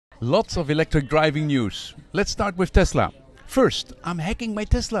Lots of electric driving news. Let's start with Tesla. First, I'm hacking my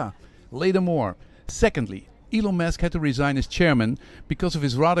Tesla. Later more. Secondly, Elon Musk had to resign as chairman because of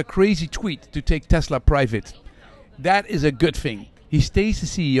his rather crazy tweet to take Tesla private. That is a good thing. He stays the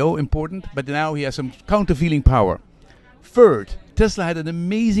CEO, important, but now he has some countervailing power. Third, Tesla had an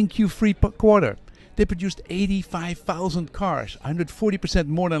amazing Q3 quarter. They produced 85,000 cars, 140%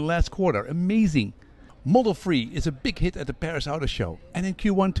 more than last quarter. Amazing. Model 3 is a big hit at the Paris AutoShow. And in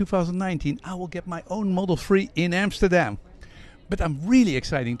Q1 2019, I will get my own Model 3 in Amsterdam. But I'm really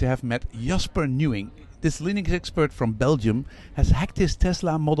excited to have met Jasper Nuyens. This Linux expert from Belgium has hacked his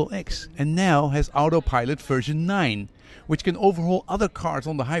Tesla Model X and now has Autopilot version 9, which can overhaul other cars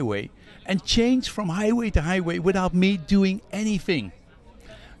on the highway and change from highway to highway without me doing anything.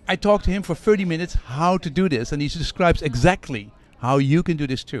 I talked to him for 30 minutes how to do this, and he describes exactly how you can do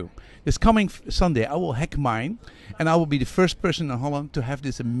this too. This coming Sunday I will hack mine, and I will be the first person in Holland to have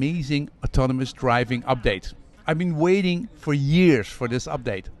this amazing autonomous driving update. I've been waiting for years for this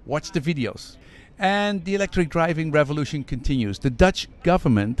update. Watch the videos. And the electric driving revolution continues. The Dutch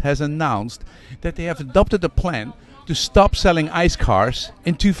government has announced that they have adopted a plan to stop selling ICE cars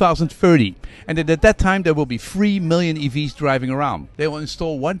in 2030. And that at that time there will be 3 million EVs driving around. They will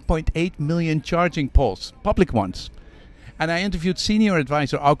install 1.8 million charging poles, public ones. And I interviewed senior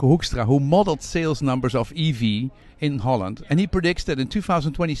advisor Auke Hoekstra, who modeled sales numbers of EV in Holland. And he predicts that in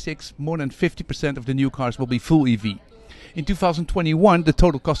 2026 more than 50% of the new cars will be full EV. In 2021 the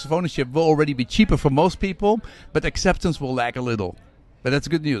total cost of ownership will already be cheaper for most people, but acceptance will lag a little. But that's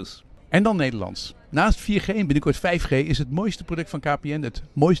good news. En dan Nederlands. Naast 4G en binnenkort 5G is het mooiste product van KPN het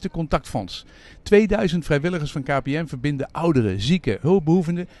Mooiste Contactfonds. 2000 vrijwilligers van KPN verbinden ouderen, zieken,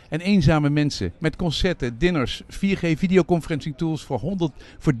 hulpbehoevenden en eenzame mensen. Met concerten, dinners, 4G videoconferencing tools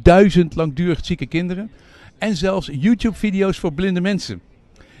voor 1000 langdurig zieke kinderen. En zelfs YouTube video's voor blinde mensen.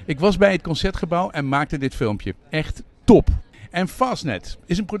 Ik was bij het concertgebouw en maakte dit filmpje. Echt top. En FASTNED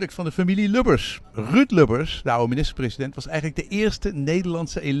is een product van de familie Lubbers. Ruud Lubbers, de oude minister-president, was eigenlijk de eerste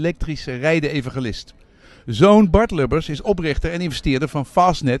Nederlandse elektrische rijden-evangelist. Zoon Bart Lubbers is oprichter en investeerder van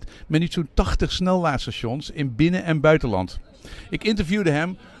FASTNED met nu zo'n 80 snellaadstations in binnen- en buitenland. Ik interviewde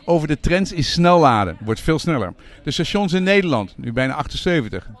hem over de trends in snelladen. Wordt veel sneller. De stations in Nederland, nu bijna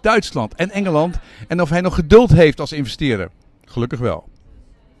 78, Duitsland en Engeland. En of hij nog geduld heeft als investeerder. Gelukkig wel.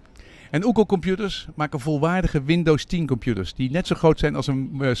 En Auke computers maken volwaardige Windows 10 computers die net zo groot zijn als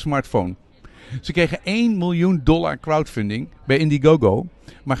een smartphone. Ze kregen $1 miljoen crowdfunding bij Indiegogo,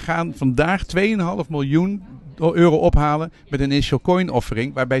 maar gaan vandaag €2,5 miljoen ophalen met een initial coin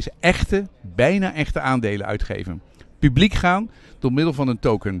offering waarbij ze bijna echte aandelen uitgeven. Publiek gaan door middel van een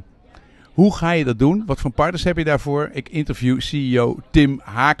token. Hoe ga je dat doen? Wat voor partners heb je daarvoor? Ik interview CEO Tim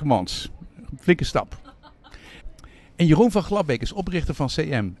Haakmans. Flinke stap. En Jeroen van Glabbeek is oprichter van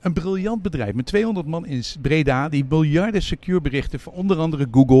CM. Een briljant bedrijf met 200 man in Breda die miljarden secure berichten voor onder andere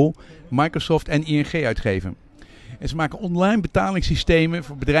Google, Microsoft en ING uitgeven. En ze maken online betalingssystemen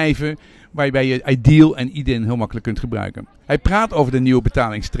voor bedrijven waarbij je Ideal en IDIN heel makkelijk kunt gebruiken. Hij praat over de nieuwe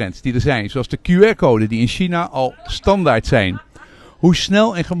betalingstrends die er zijn, zoals de QR-code die in China al standaard zijn. Hoe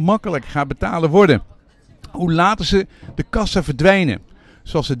snel en gemakkelijk gaat betalen worden. Hoe laten ze de kassa verdwijnen,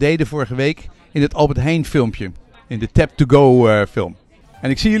 zoals ze deden vorige week in het Albert Heijn filmpje. In de Tap to Go film. En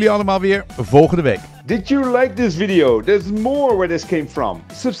ik zie jullie allemaal weer volgende week. Did you like this video? There's more where this came from.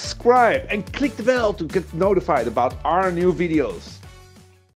 Subscribe and click the bell to get notified about our new videos.